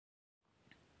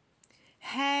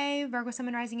Hey, Virgo,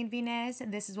 Sun, Rising, and Venus.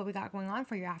 This is what we got going on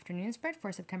for your afternoon spread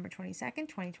for September 22nd,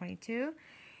 2022.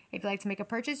 If you'd like to make a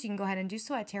purchase, you can go ahead and do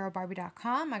so at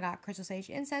TAROTBARBIE.com. I got crystal sage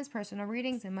incense, personal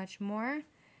readings, and much more.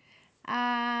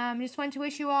 Just want to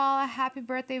wish you all a happy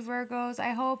birthday, Virgos. I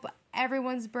hope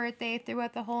everyone's birthday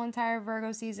throughout the whole entire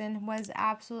Virgo season was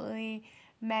absolutely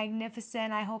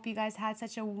magnificent. I hope you guys had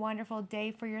such a wonderful day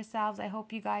for yourselves. I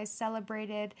hope you guys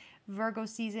celebrated Virgo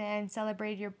season and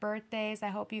celebrated your birthdays. I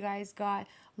hope you guys got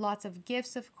lots of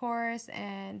gifts, of course,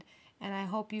 and I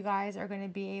hope you guys are going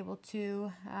to be able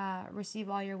to receive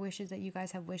all your wishes that you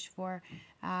guys have wished for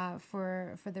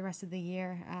the rest of the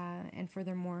year and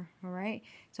furthermore. All right.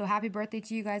 So happy birthday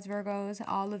to you guys, Virgos,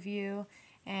 all of you.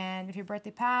 And if your birthday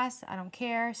passed, I don't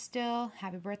care. Still,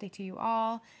 happy birthday to you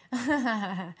all. So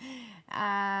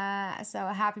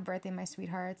happy birthday, my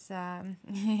sweethearts. All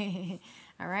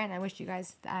right, and I wish you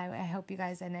guys, I hope you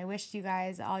guys, and I wish you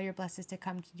guys all your blessings to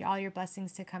come, all your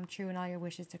blessings to come true, and all your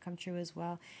wishes to come true as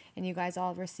well. And you guys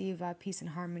all receive peace and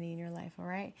harmony in your life. All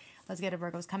right, let's get it,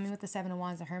 Virgos. Coming with the Seven of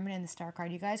Wands, the Hermit, and the Star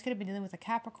card. You guys could have been dealing with a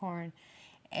Capricorn,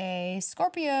 a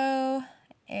Scorpio,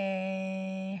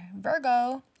 a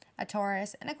Virgo, a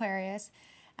Taurus, and Aquarius.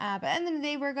 But at the end of the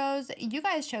day, Virgos, you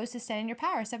guys chose to stand in your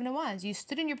power. Seven of Wands. You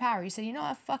stood in your power. You said, you know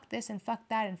what, fuck this and fuck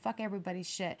that and fuck everybody's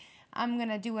shit. I'm going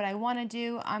to do what I want to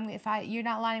do. You're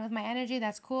not lining with my energy,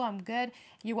 that's cool. I'm good.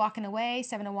 You're walking away.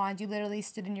 Seven of Wands. You literally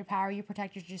stood in your power. You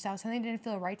protected yourself. Something didn't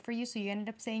feel right for you, so you ended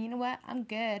up saying, you know what, I'm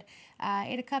good.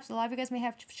 Eight of Cups. A lot of you guys may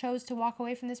have chose to walk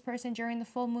away from this person during the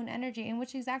full moon energy, in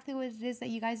which exactly what it is that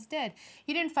you guys did.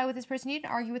 You didn't fight with this person. You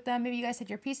didn't argue with them. Maybe you guys said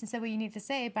your piece and said what you need to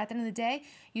say, but at the end of the day,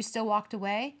 you still walked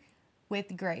away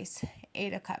with grace.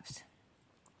 Eight of Cups.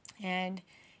 And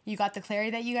you got the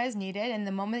clarity that you guys needed, and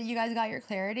the moment that you guys got your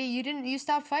clarity, you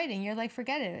stopped fighting. You're like,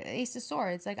 forget it. Ace of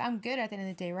Swords. Like, I'm good at the end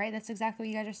of the day, right? That's exactly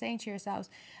what you guys are saying to yourselves.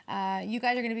 You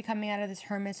guys are going to be coming out of this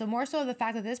Hermit. So more so the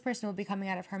fact that this person will be coming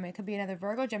out of Hermit. It could be another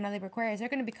Virgo, Gemini, Libra, Aquarius. They're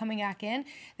going to be coming back in.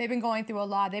 They've been going through a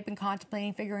lot. They've been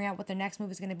contemplating, figuring out what their next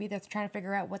move is going to be. They're trying to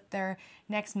figure out what their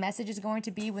next message is going to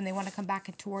be when they want to come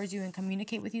back towards you and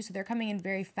communicate with you. So they're coming in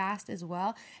very fast as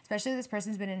well. Especially if this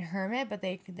person's been in Hermit, but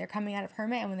they're coming out of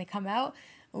Hermit, and when they come out,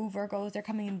 ooh, Virgos, they're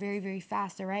coming in very, very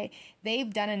fast, all right?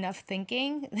 They've done enough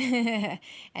thinking,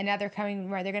 and now they're going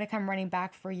to come running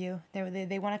back for you.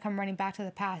 They want to come running back to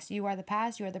the past. You are the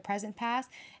past, you are the present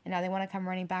past, and now they want to come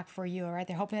running back for you, all right?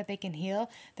 They're hoping that they can heal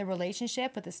the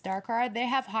relationship with the Star card. They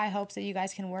have high hopes that you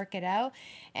guys can work it out,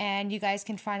 and you guys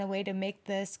can find a way to make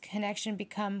this connection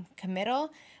become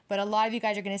committal. But a lot of you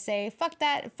guys are going to say, fuck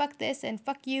that, fuck this, and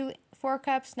fuck you. Four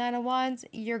Cups, Nine of Wands,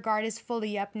 your guard is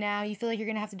fully up now. You feel like you're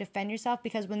going to have to defend yourself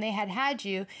because when they had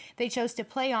you, they chose to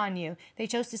play on you. They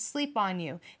chose to sleep on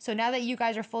you. So now that you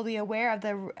guys are fully aware of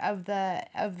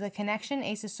the connection,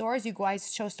 Ace of Swords, you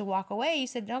guys chose to walk away. You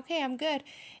said, okay, I'm good.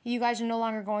 You guys are no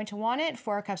longer going to want it.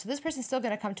 Four Cups. So this person's still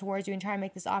going to come towards you and try and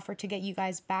make this offer to get you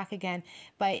guys back again.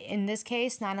 But in this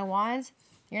case, Nine of Wands,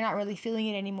 you're not really feeling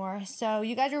it anymore. So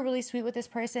you guys were really sweet with this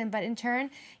person, but in turn,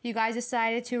 you guys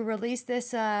decided to release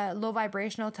this low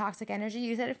vibrational toxic energy.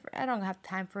 You said, I don't have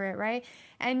time for it, right?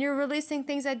 And you're releasing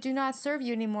things that do not serve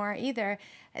you anymore either.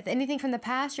 If anything from the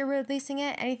past, you're releasing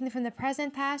it. Anything from the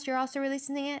present past, you're also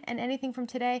releasing it. And anything from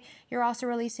today, you're also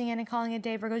releasing it and calling it a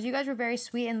day. Virgos, you guys were very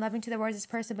sweet and loving towards this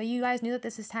person, but you guys knew that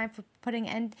this is time for put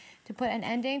an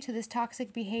ending to this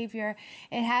toxic behavior.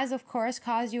 It has, of course,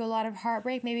 caused you a lot of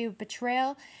heartbreak, maybe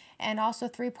betrayal, and also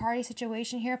three-party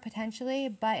situation here potentially,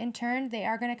 but in turn, they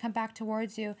are going to come back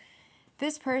towards you.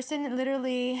 This person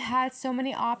literally had so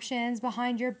many options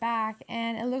behind your back,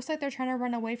 and it looks like they're trying to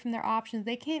run away from their options.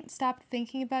 They can't stop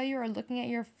thinking about you or looking at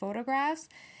your photographs,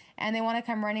 and they want to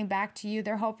come running back to you.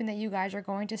 They're hoping that you guys are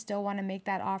going to still want to make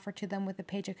that offer to them with the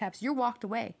Page of Cups. You walked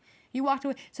away. You walked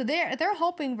away. So they're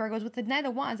hoping, Virgos, with the Knight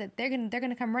of Wands, that they're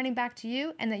gonna come running back to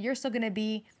you, and that you're still going to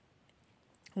be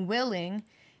willing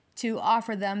to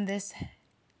offer them this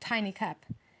tiny cup.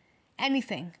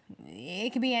 Anything.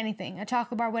 It could be anything. A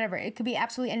chocolate bar, whatever. It could be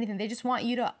absolutely anything. They just want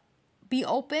you to be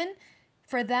open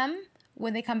for them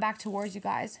when they come back towards you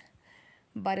guys.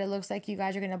 But it looks like you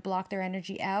guys are going to block their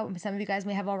energy out. Some of you guys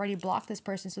may have already blocked this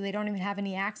person, so they don't even have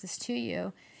any access to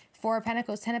you. Four of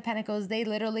Pentacles, Ten of Pentacles, they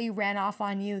literally ran off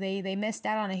on you. They missed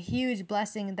out on a huge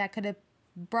blessing that could have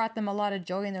brought them a lot of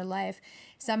joy in their life.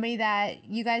 Somebody that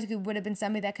you guys would have been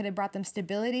somebody that could have brought them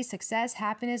stability, success,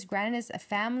 happiness, grandness, a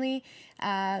family,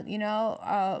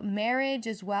 marriage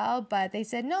as well. But they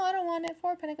said, no, I don't want it.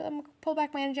 Four Pentacles, I'm going to pull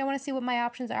back my energy. I want to see what my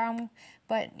options are.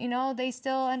 but, you know, they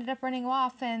still ended up running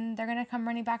off, and they're going to come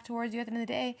running back towards you at the end of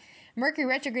the day. Mercury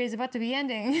retrograde is about to be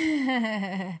ending.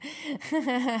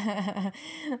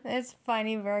 It's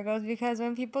funny, Virgos, because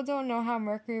when people don't know how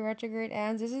Mercury retrograde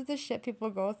ends, this is the shit people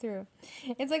go through.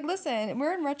 It's like, listen,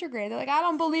 we're in retrograde. They're like, I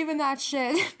don't believe in that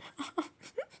shit.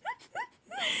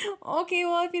 Okay,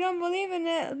 well, if you don't believe in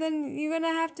it, then you're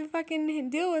gonna have to fucking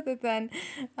deal with it then.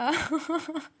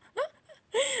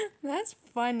 That's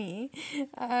funny.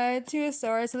 Two of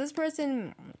Swords. So this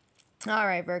person... All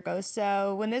right, Virgo.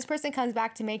 So when this person comes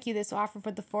back to make you this offer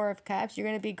for the Four of Cups, you're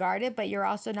going to be guarded, but you're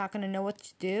also not going to know what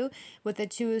to do with the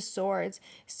Two of Swords.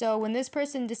 So when this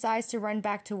person decides to run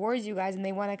back towards you guys and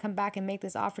they want to come back and make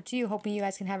this offer to you, hoping you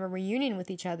guys can have a reunion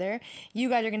with each other, you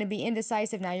guys are going to be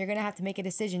indecisive now. You're going to have to make a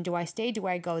decision. Do I stay? Do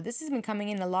I go? This has been coming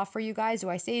in a lot for you guys. Do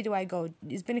I stay? Do I go?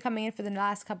 It's been coming in for the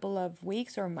last couple of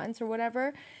weeks or months or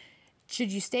whatever.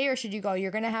 Should you stay or should you go?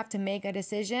 You're going to have to make a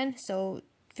decision. So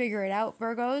figure it out,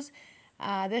 Virgos.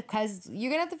 Because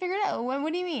you're gonna have to figure it out.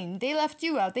 What do you mean? They left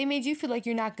you out. They made you feel like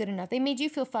you're not good enough. They made you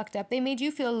feel fucked up. They made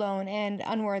you feel alone and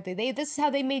unworthy. This is how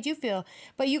they made you feel.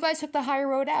 But you guys took the higher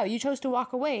road out. You chose to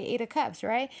walk away. 8 of Cups,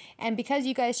 right? And because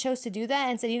you guys chose to do that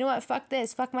and said, you know what, fuck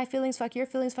this, fuck my feelings, fuck your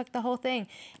feelings, fuck the whole thing,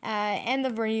 and the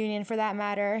reunion for that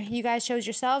matter, you guys chose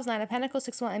yourselves. 9 of Pentacles,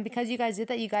 6 of Wands, and because you guys did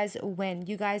that, you guys win.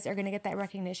 You guys are gonna get that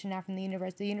recognition now from the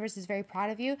universe. The universe is very proud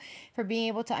of you for being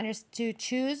able to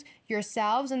choose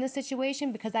yourselves in this situation,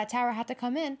 because that Tower had to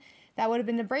come in. That would have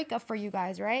been the breakup for you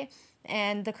guys, right?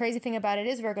 And the crazy thing about it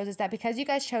is, Virgos, is that because you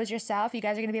guys chose yourself, you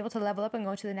guys are going to be able to level up and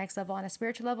go to the next level on a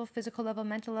spiritual level, physical level,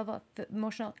 mental level,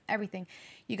 emotional, everything.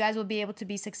 You guys will be able to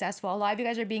be successful. A lot of you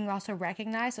guys are being also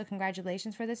recognized, so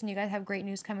congratulations for this. And you guys have great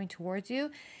news coming towards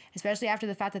you, especially after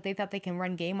the fact that they thought they can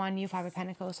run game on you, 5 of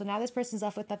Pentacles. So now this person's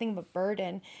left with nothing but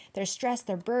burden. They're stressed,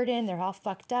 they're burdened, they're all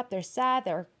fucked up, they're sad,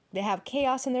 they have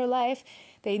chaos in their life.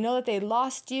 They know that they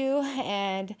lost you,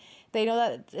 and they know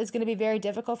that it's going to be very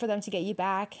difficult for them to get you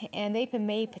back, and they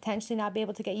may potentially not be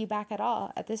able to get you back at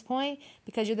all at this point,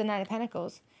 because you're the 9 of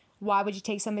Pentacles. Why would you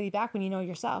take somebody back when you know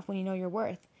yourself, when you know your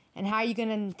worth? And how are you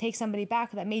going to take somebody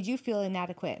back that made you feel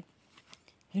inadequate?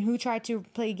 And who tried to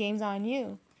play games on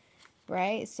you,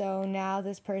 right? So now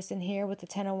this person here with the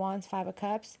 10 of Wands, 5 of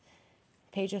Cups,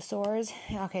 Page of Swords.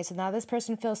 Okay, so now this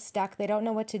person feels stuck. They don't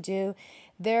know what to do.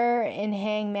 They're in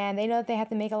hangman. They know that they have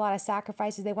to make a lot of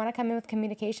sacrifices. They want to come in with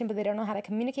communication, but they don't know how to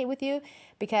communicate with you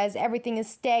because everything is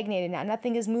stagnated now.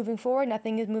 Nothing is moving forward.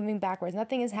 Nothing is moving backwards.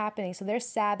 Nothing is happening. So they're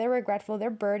sad. They're regretful.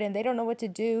 They're burdened. They don't know what to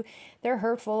do. They're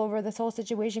hurtful over this whole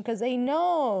situation because they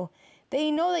know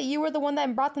that you were the one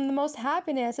that brought them the most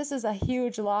happiness. This is a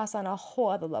huge loss on a whole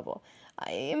other level.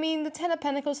 I mean, the 10 of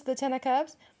Pentacles to the 10 of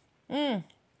Cups.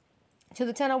 To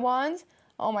the 10 of Wands,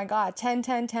 oh my God, 10,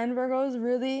 10, 10 Virgos,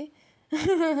 really?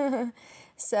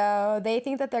 So they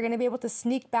think that they're going to be able to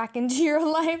sneak back into your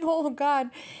life. Oh God,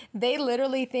 they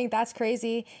literally think that's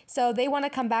crazy. So they want to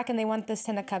come back and they want this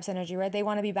 10 of Cups energy, right? They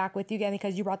want to be back with you again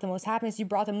because you brought the most happiness. You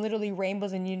brought them literally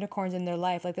rainbows and unicorns in their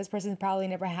life. Like this person's probably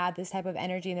never had this type of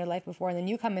energy in their life before. And then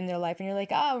you come in their life and you're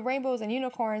like, oh, rainbows and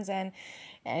unicorns. And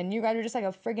you guys are just like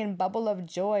a friggin' bubble of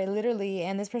joy, literally.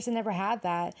 And this person never had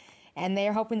that. And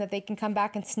they're hoping that they can come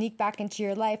back and sneak back into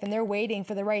your life. And they're waiting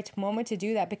for the right moment to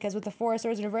do that. Because with the 4 of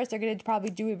Swords in reverse, they're going to probably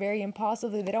do it very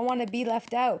impulsively. They don't want to be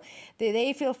left out.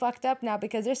 They feel fucked up now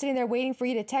because they're sitting there waiting for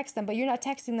you to text them. But you're not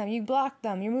texting them. You blocked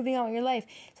them. You're moving on with your life.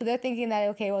 So they're thinking that,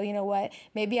 okay, well, you know what?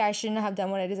 Maybe I shouldn't have done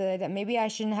what it is that I did. Maybe I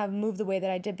shouldn't have moved the way that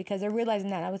I did. Because they're realizing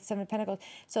that now with the 7 of Pentacles.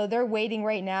 So they're waiting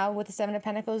right now with the 7 of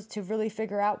Pentacles to really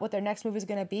figure out what their next move is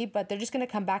going to be. But they're just going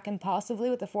to come back impulsively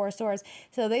with the 4 of Swords.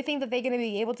 So they think that they're going to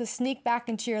be able to sneak back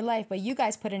into your life, but you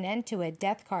guys put an end to it.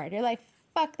 Death card. You're like,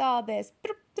 fuck all this.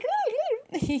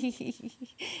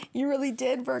 You really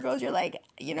did, Virgos. You're like,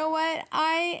 you know what?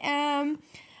 I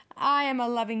am a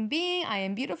loving being. I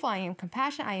am beautiful. I am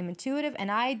compassionate. I am intuitive. And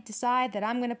I decide that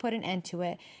I'm going to put an end to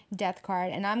it. Death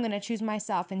card. And I'm going to choose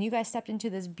myself. And you guys stepped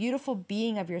into this beautiful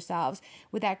being of yourselves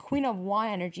with that Queen of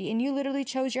Wands energy. And you literally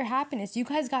chose your happiness. You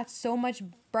guys got so much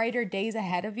brighter days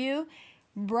ahead of you.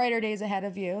 Brighter days ahead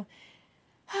of you.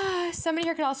 Somebody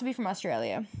here could also be from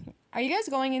Australia. Are you guys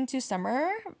going into summer?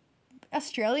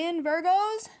 Australian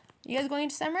Virgos? You guys going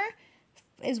into summer?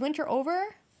 Is winter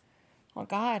over? Oh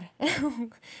God.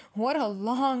 What a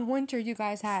long winter you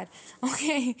guys had.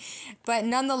 Okay. But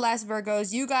nonetheless,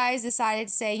 Virgos, you guys decided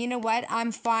to say, you know what?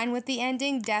 I'm fine with the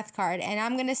ending. Death card. And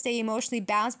I'm going to stay emotionally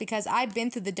balanced because I've been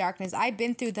through the darkness. I've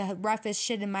been through the roughest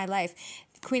shit in my life.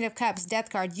 Queen of Cups, Death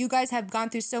card. You guys have gone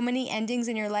through so many endings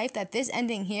in your life that this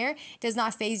ending here does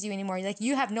not phase you anymore. Like,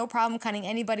 you have no problem cutting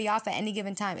anybody off at any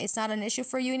given time. It's not an issue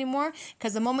for you anymore,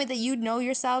 because the moment that you know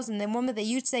yourselves and the moment that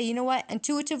you say, you know what,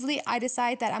 intuitively, I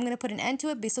decide that I'm going to put an end to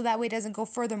it, so that way it doesn't go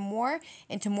further more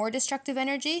into more destructive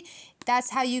energy. That's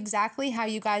how you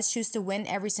guys choose to win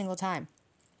every single time.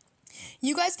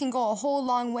 You guys can go a whole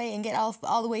long way and get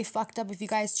all the way fucked up if you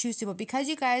guys choose to, but because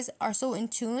you guys are so in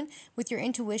tune with your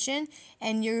intuition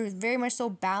and you're very much so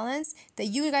balanced, that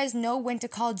you guys know when to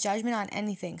call judgment on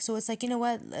anything. So it's like, you know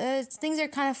what, things are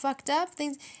kind of fucked up.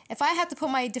 If I have to put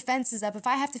my defenses up, if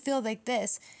I have to feel like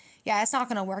this, yeah, it's not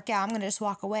going to work out. I'm going to just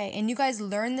walk away. And you guys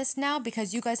learn this now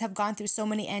because you guys have gone through so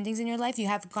many endings in your life. You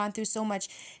have gone through so much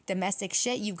domestic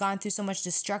shit. You've gone through so much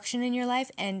destruction in your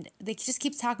life. And they just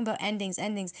keep talking about endings.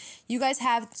 You guys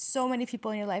have so many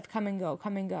people in your life come and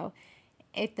go.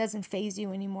 It doesn't phase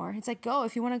you anymore. It's like, go.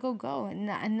 If you want to go, go. And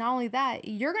not only that,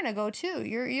 you're going to go too.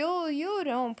 You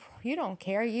don't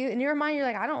care. In your mind, you're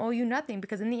like, I don't owe you nothing,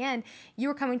 because in the end, you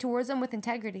were coming towards them with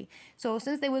integrity. So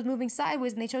since they was moving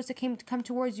sideways and they chose to come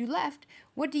towards you left,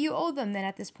 what do you owe them then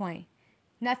at this point?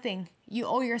 Nothing. You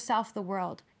owe yourself the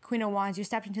world. Queen of Wands, you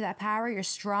stepped into that power. You're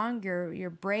strong. You're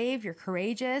brave. You're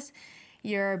courageous.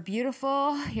 You're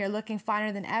beautiful. You're looking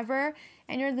finer than ever.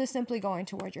 And you're just simply going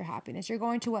towards your happiness. You're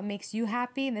going to what makes you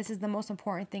happy. And this is the most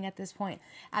important thing at this point.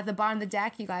 At the bottom of the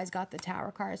deck, you guys got the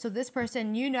Tower card. So this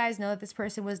person, you guys know that this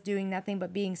person was doing nothing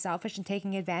but being selfish and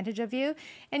taking advantage of you.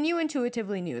 And you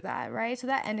intuitively knew that, right? So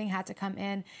that ending had to come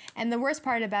in. And the worst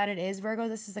part about it is, Virgo,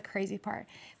 this is the crazy part.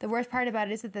 The worst part about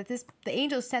it is that the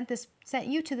angels sent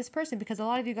you to this person, because a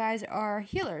lot of you guys are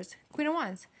healers. Queen of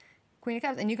Wands. Queen of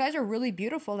Cups, and you guys are really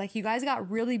beautiful. Like, you guys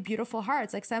got really beautiful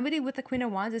hearts. Like, somebody with the Queen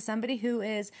of Wands is somebody who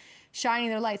is shining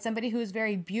their light, somebody who is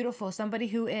very beautiful, somebody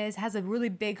who has a really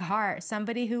big heart,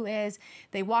 somebody who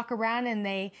they walk around and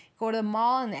they go to the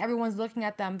mall and everyone's looking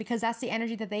at them, because that's the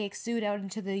energy that they exude out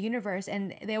into the universe,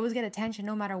 and they always get attention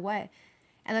no matter what.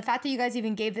 And the fact that you guys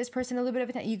even gave this person a little bit of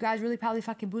attention, you guys really probably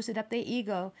fucking boosted up their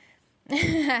ego.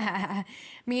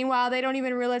 Meanwhile, they don't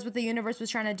even realize what the universe was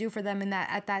trying to do for them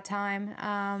at that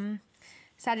time.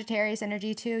 Sagittarius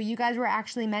energy too. You guys were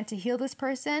actually meant to heal this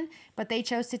person, but they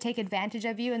chose to take advantage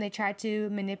of you, and they tried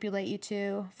to manipulate you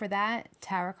too. For that,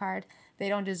 Tower card, they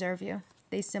don't deserve you.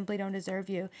 They simply don't deserve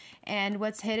you. And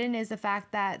what's hidden is the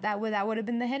fact that would have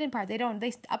been the hidden part. They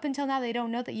up until now, they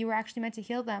don't know that you were actually meant to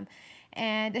heal them,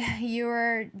 and you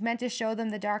were meant to show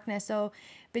them the darkness. So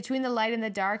between the light and the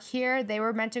dark here, they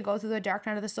were meant to go through the dark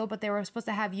night of the soul, but they were supposed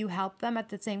to have you help them at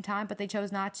the same time, but they chose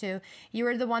not to. You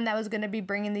were the one that was going to be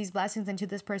bringing these blessings into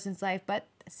this person's life, but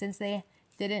since they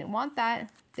didn't want that,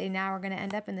 they now are going to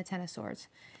end up in the Ten of Swords.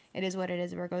 It is what it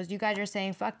is, Virgos. You guys are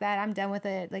saying, fuck that, I'm done with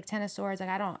it. Like, Ten of Swords, like,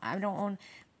 I don't own.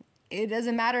 It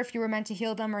doesn't matter if you were meant to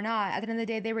heal them or not. At the end of the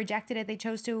day, they rejected it. They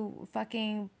chose to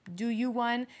fucking do you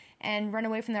one and run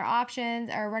away from their options,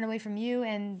 or run away from you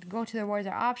and go towards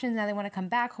their options. Now they want to come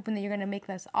back, hoping that you're going to make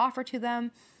this offer to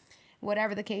them,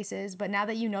 whatever the case is. But now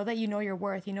that you know your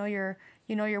worth, you know your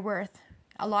worth.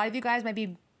 A lot of you guys might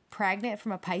be pregnant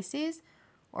from a Pisces,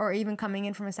 or even coming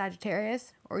in from a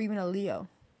Sagittarius, or even a Leo.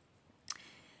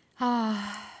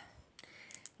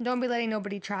 Don't be letting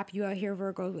nobody trap you out here,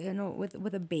 Virgo,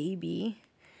 with a baby.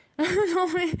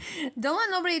 Don't let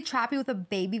nobody trap you with a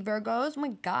baby, Virgos. Oh my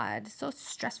God, so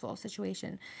stressful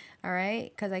situation. All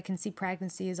right, because I can see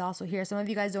pregnancy is also here. Some of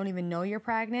you guys don't even know you're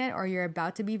pregnant, or you're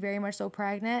about to be very much so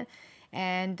pregnant.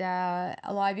 And a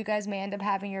lot of you guys may end up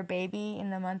having your baby in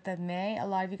the month of May. A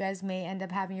lot of you guys may end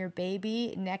up having your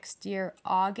baby next year,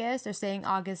 August. They're saying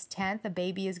August 10th. The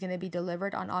baby is going to be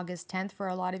delivered on August 10th for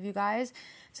a lot of you guys.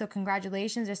 So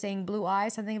congratulations. They're saying blue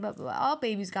eyes. Something about all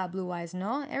babies got blue eyes.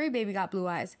 No, every baby got blue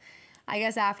eyes. I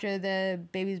guess after the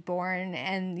baby's born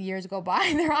and years go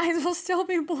by, their eyes will still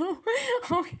be blue.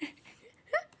 Okay.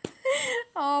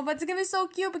 Oh, but it's gonna be so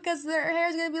cute, because their hair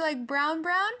is gonna be like brown,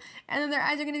 and then their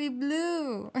eyes are gonna be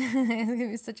blue. It's gonna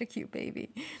be such a cute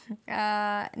baby.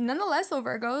 Nonetheless, though,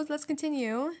 Virgos, let's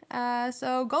continue.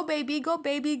 So go baby, go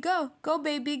baby, go. Go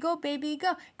baby, go baby,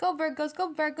 go. Go Virgos,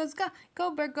 go Virgos, go.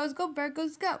 Go Virgos, go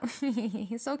Virgos,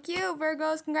 go. So cute,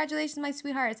 Virgos. Congratulations, my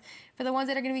sweethearts, for the ones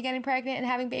that are gonna be getting pregnant and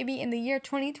having baby in the year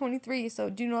 2023. So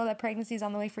do know that pregnancy is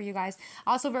on the way for you guys.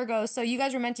 Also, Virgos, so you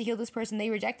guys were meant to heal this person. They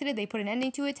rejected it. They put an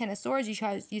ending to it. Ten of Swords.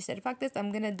 You said, fuck this.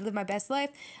 I'm going to live my best life.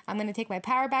 I'm going to take my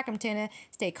power back. I'm going to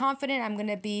stay confident. I'm going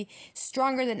to be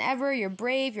stronger than ever. You're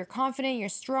brave. You're confident. You're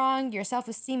strong. Your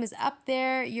self-esteem is up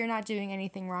there. You're not doing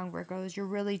anything wrong, Virgos. You're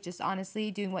really just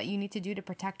honestly doing what you need to do to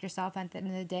protect yourself at the end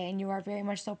of the day. And you are very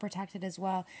much so protected as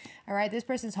well. All right. This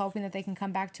person's hoping that they can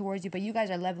come back towards you, but you guys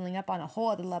are leveling up on a whole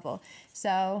other level.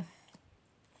 So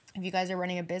If you guys are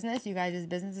running a business, you guys'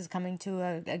 business is coming to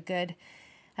a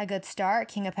good start.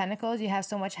 King of Pentacles, you have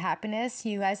so much happiness.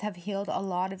 You guys have healed a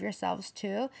lot of yourselves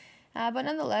too. But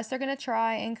nonetheless, they're going to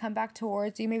try and come back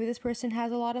towards you. Maybe this person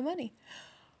has a lot of money.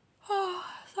 Oh,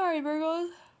 sorry, Virgos.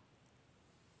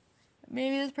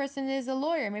 Maybe this person is a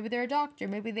lawyer. Maybe they're a doctor.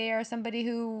 Maybe they are somebody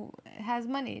who has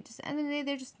money. Just end of the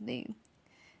day,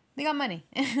 they got money.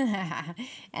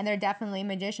 And they're definitely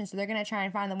magicians. So they're going to try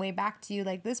and find the way back to you.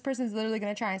 Like, this person's literally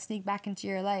going to try and sneak back into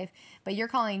your life. But you're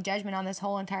calling judgment on this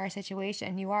whole entire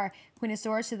situation. You are. Queen of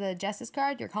Swords to the Justice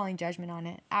card. You're calling judgment on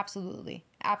it. Absolutely.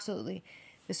 Absolutely.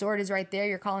 The sword is right there.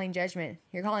 You're calling judgment.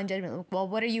 You're calling judgment. Well,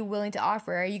 what are you willing to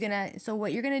offer? Are you going to... So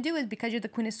what you're going to do is, because you're the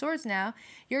Queen of Swords now,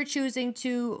 you're choosing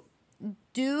to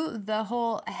do the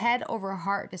whole head over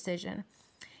heart decision.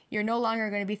 You're no longer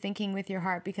going to be thinking with your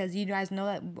heart, because you guys know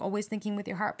that always thinking with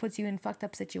your heart puts you in fucked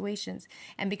up situations.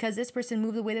 And because this person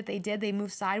moved the way that they did, they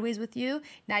moved sideways with you.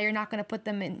 Now you're not going to put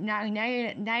them in. Now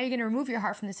you're going to remove your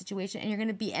heart from the situation, and you're going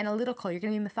to be analytical. You're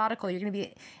going to be methodical. You're going to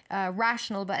be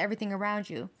rational about everything around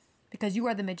you, because you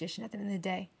are the magician at the end of the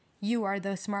day. You are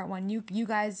the smart one. You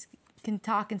guys can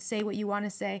talk and say what you want to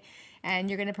say, and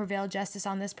you're going to prevail justice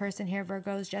on this person here.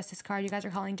 Virgo's Justice card. You guys are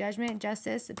calling judgment,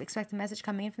 justice. Expect a message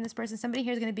coming in from this person. Somebody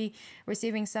here is going to be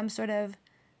receiving some sort of...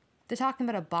 They're talking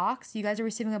about a box. You guys are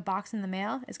receiving a box in the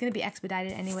mail. It's going to be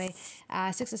expedited anyway.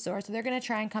 Six of Swords. So they're going to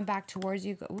try and come back towards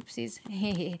you. Oopsies.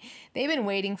 They've been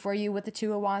waiting for you with the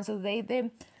Two of Wands. So they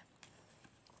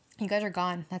you guys are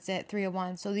gone. That's it. Three of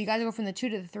Wands. So you guys go from the 2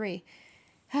 to the 3.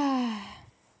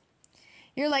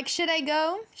 You're like, should I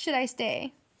go? Should I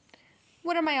stay?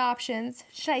 What are my options?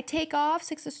 Should I take off?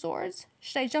 Six of Swords.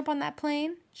 Should I jump on that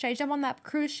plane? Should I jump on that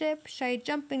cruise ship? Should I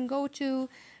jump and go to,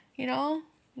 go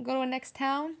to a next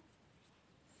town?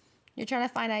 You're trying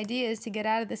to find ideas to get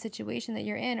out of the situation that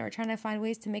you're in, or trying to find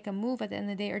ways to make a move at the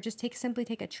end of the day, or just simply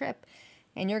take a trip.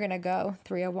 And you're going to go.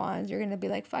 Three of Wands. You're going to be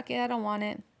like, fuck it, I don't want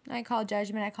it. I call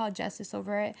judgment. I call justice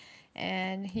over it.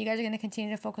 And you guys are going to continue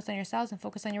to focus on yourselves and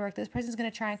focus on your work. This person's going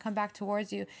to try and come back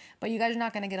towards you, but you guys are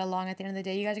not going to get along at the end of the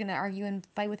day. You guys are going to argue and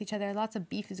fight with each other. Lots of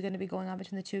beef is going to be going on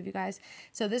between the two of you guys.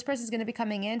 So this person's going to be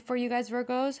coming in for you guys,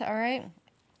 Virgos. All right.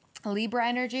 Libra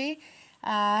energy.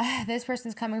 This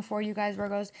person's coming for you guys,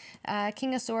 Virgos.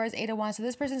 King of Swords, 8 of Wands. So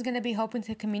this person's going to be hoping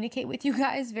to communicate with you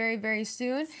guys very, very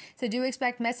soon. So do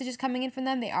expect messages coming in from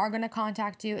them. They are going to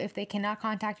contact you. If they cannot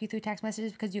contact you through text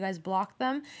messages because you guys blocked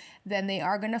them, then they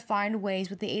are going to find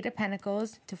ways with the 8 of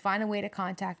Pentacles to find a way to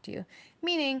contact you.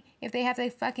 Meaning, if they have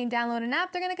to fucking download an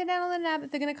app, they're going to download an app.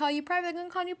 If they're going to call you private, they're going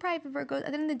to call you private, Virgos.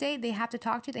 At the end of the day, they have to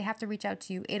talk to you. They have to reach out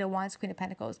to you. 8 of Wands, Queen of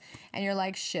Pentacles. And you're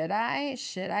like, should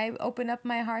I open up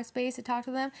my heart space to talk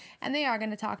to them? And they are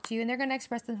going to talk to you, and they're going to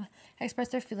express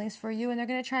their feelings for you, and they're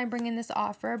going to try and bring in this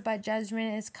offer, but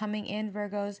judgment is coming in,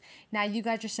 Virgos. Now you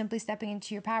guys are simply stepping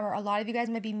into your power. A lot of you guys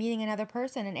might be meeting another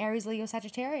person, an Aries, Leo,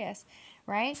 Sagittarius,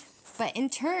 right? But in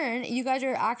turn, you guys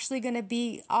are actually going to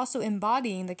be also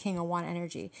embodying the King of Wands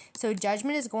energy. So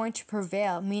judgment is going to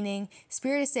prevail, meaning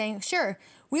Spirit is saying, sure,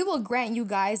 we will grant you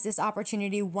guys this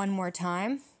opportunity one more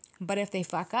time, but if they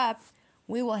fuck up,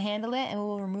 we will handle it and we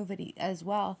will remove it as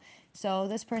well. So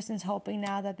this person's hoping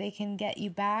now that they can get you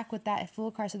back with that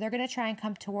Fool card. So they're going to try and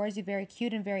come towards you very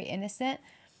cute and very innocent.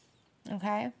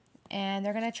 Okay? And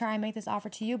they're going to try and make this offer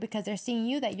to you because they're seeing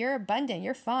you that you're abundant,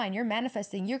 you're fine, you're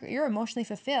manifesting, you're emotionally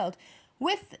fulfilled.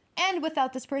 With and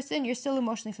without this person, you're still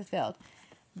emotionally fulfilled.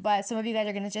 But some of you guys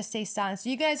are going to just stay silent. So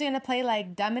you guys are going to play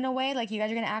like dumb in a way. Like you guys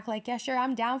are going to act like, yeah, sure,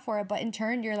 I'm down for it. But in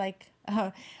turn, you're like,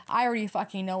 I already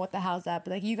fucking know what the hell's up.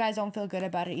 Like you guys don't feel good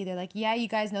about it either. Like, yeah, you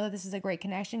guys know that this is a great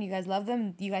connection. You guys love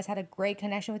them. You guys had a great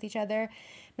connection with each other.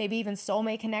 Maybe even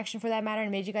soulmate connection for that matter.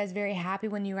 And made you guys very happy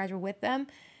when you guys were with them.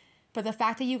 But the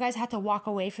fact that you guys had to walk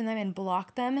away from them and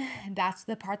block them, that's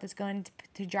the part that's going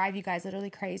to drive you guys literally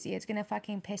crazy. It's going to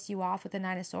fucking piss you off with the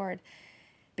 9 of Swords.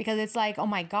 Because it's like, oh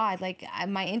my God, like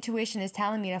my intuition is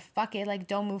telling me to fuck it, like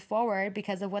don't move forward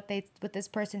because of what this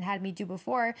person had me do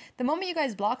before. The moment you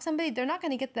guys block somebody, they're not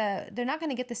gonna get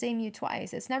the same you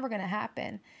twice. It's never gonna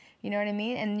happen. You know what I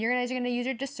mean? And you guys are gonna use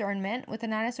your discernment with the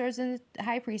 9 of Swords and the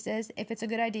High Priestess if it's a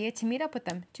good idea to meet up with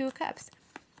them. 2 of Cups.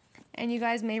 And you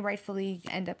guys may rightfully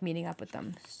end up meeting up with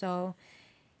them. So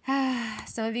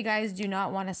some of you guys do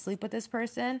not want to sleep with this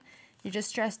person. You're just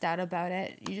stressed out about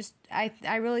it.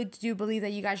 I really do believe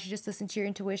that you guys should just listen to your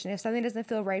intuition. If something doesn't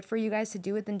feel right for you guys to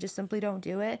do it, then just simply don't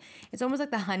do it. It's almost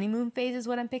like the honeymoon phase is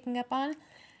what I'm picking up on.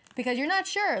 Because you're not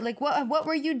sure. Like, what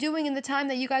were you doing in the time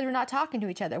that you guys were not talking to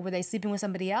each other? Were they sleeping with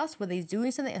somebody else? Were they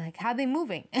doing something? Like, how are they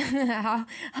moving? how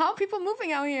are people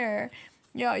moving out here?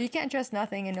 Yo, you can't trust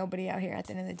nothing and nobody out here at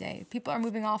the end of the day. People are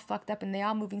moving all fucked up and they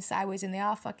all moving sideways and they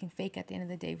all fucking fake at the end of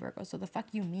the day, Virgo. So the fuck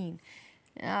you mean?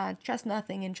 Trust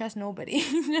nothing and trust nobody.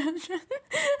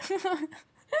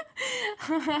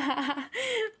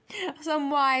 Some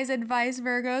wise advice,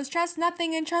 Virgos. Trust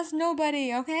nothing and trust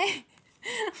nobody, okay?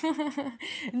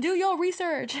 Do your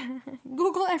research.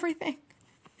 Google everything.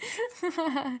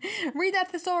 Read that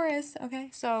thesaurus, okay?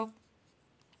 So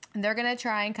they're gonna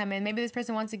try and come in. Maybe this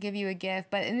person wants to give you a gift,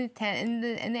 but in the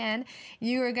end,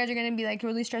 you guys are gonna be like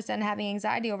really stressed out and having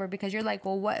anxiety over it because you're like,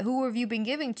 well, who have you been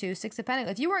giving to? Six of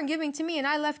Pentacles. If you weren't giving to me and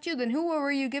I left you, then who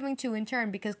were you giving to in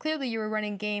turn? Because clearly you were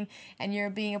running game and you're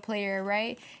being a player,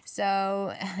 right?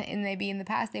 So, and maybe in the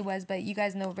past they was, but you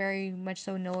guys very much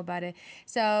so know about it.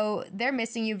 So they're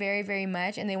missing you very, very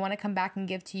much, and they want to come back and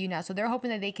give to you now. So they're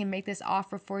hoping that they can make this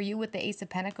offer for you with the Ace of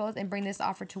Pentacles and bring this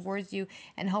offer towards you,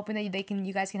 and hoping that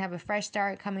you guys can have a fresh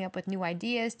start, coming up with new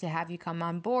ideas to have you come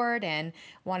on board and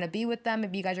want to be with them.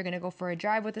 Maybe you guys are going to go for a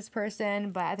drive with this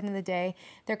person, but at the end of the day,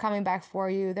 they're coming back for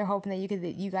you. They're hoping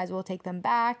that you guys will take them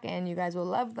back and you guys will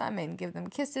love them and give them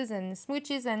kisses and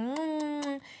smooches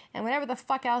and whatever the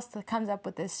fuck else that comes up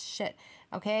with this shit.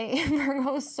 Okay,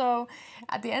 Virgo. So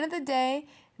at the end of the day,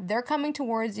 they're coming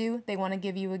towards you. They want to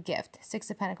give you a gift.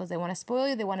 Six of Pentacles. They want to spoil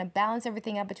you. They want to balance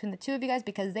everything up between the two of you guys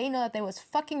because they know that they was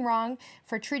fucking wrong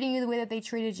for treating you the way that they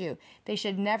treated you. They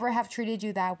should never have treated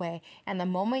you that way. And the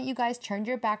moment you guys turned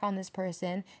your back on this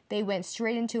person, they went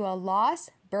straight into a loss,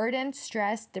 burden,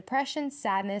 stress, depression,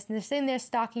 sadness, and they're sitting there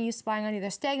stalking you, spying on you. They're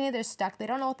stagnated, they're stuck. They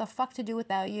don't know what the fuck to do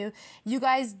without you. You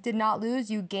guys did not lose.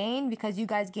 You gained because you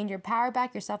guys gained your power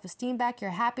back, your self-esteem back,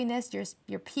 your happiness,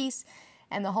 your peace,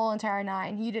 and the whole entire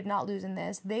nine. You did not lose in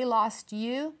this. They lost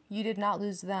you. You did not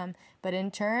lose them. But in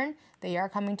turn, they are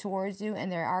coming towards you, and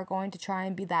they are going to try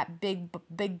and be that big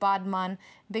bod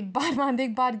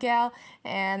gal,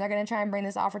 and they're going to try and bring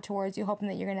this offer towards you, hoping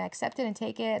that you're going to accept it and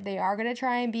take it. They are going to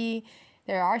try and be,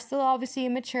 they are still obviously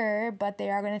immature, but they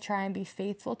are going to try and be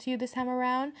faithful to you this time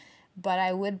around. But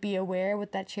I would be aware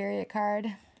with that Chariot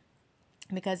card,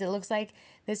 because it looks like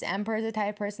this Emperor is the type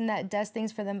of person that does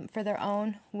things for them, for their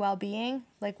own well-being.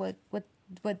 Like what's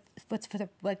for the,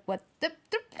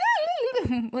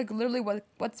 like literally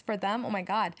what's for them. Oh my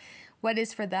God, what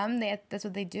is for them? That's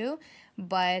what they do.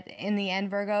 But in the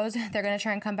end, Virgos, they're going to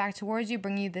try and come back towards you,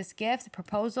 bring you this gift,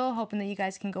 proposal, hoping that you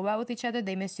guys can go out with each other.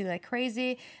 They miss you like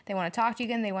crazy. They want to talk to you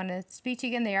again. They want to speak to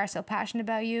you again. They are so passionate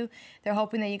about you. They're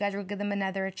hoping that you guys will give them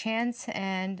another chance.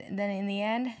 And then in the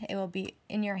end, it will be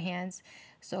in your hands.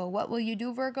 So what will you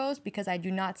do, Virgos? Because I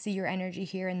do not see your energy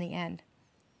here in the end.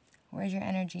 Where's your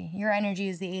energy? Your energy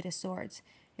is the Eight of Swords.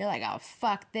 You're like, oh,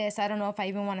 fuck this. I don't know if I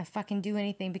even want to fucking do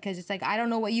anything, because it's like, I don't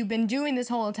know what you've been doing this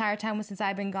whole entire time since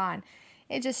I've been gone.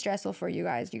 It's just stressful for you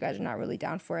guys. You guys are not really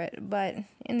down for it. But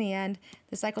in the end,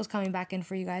 the cycle's coming back in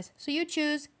for you guys. So you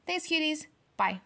choose. Thanks, cuties. Bye.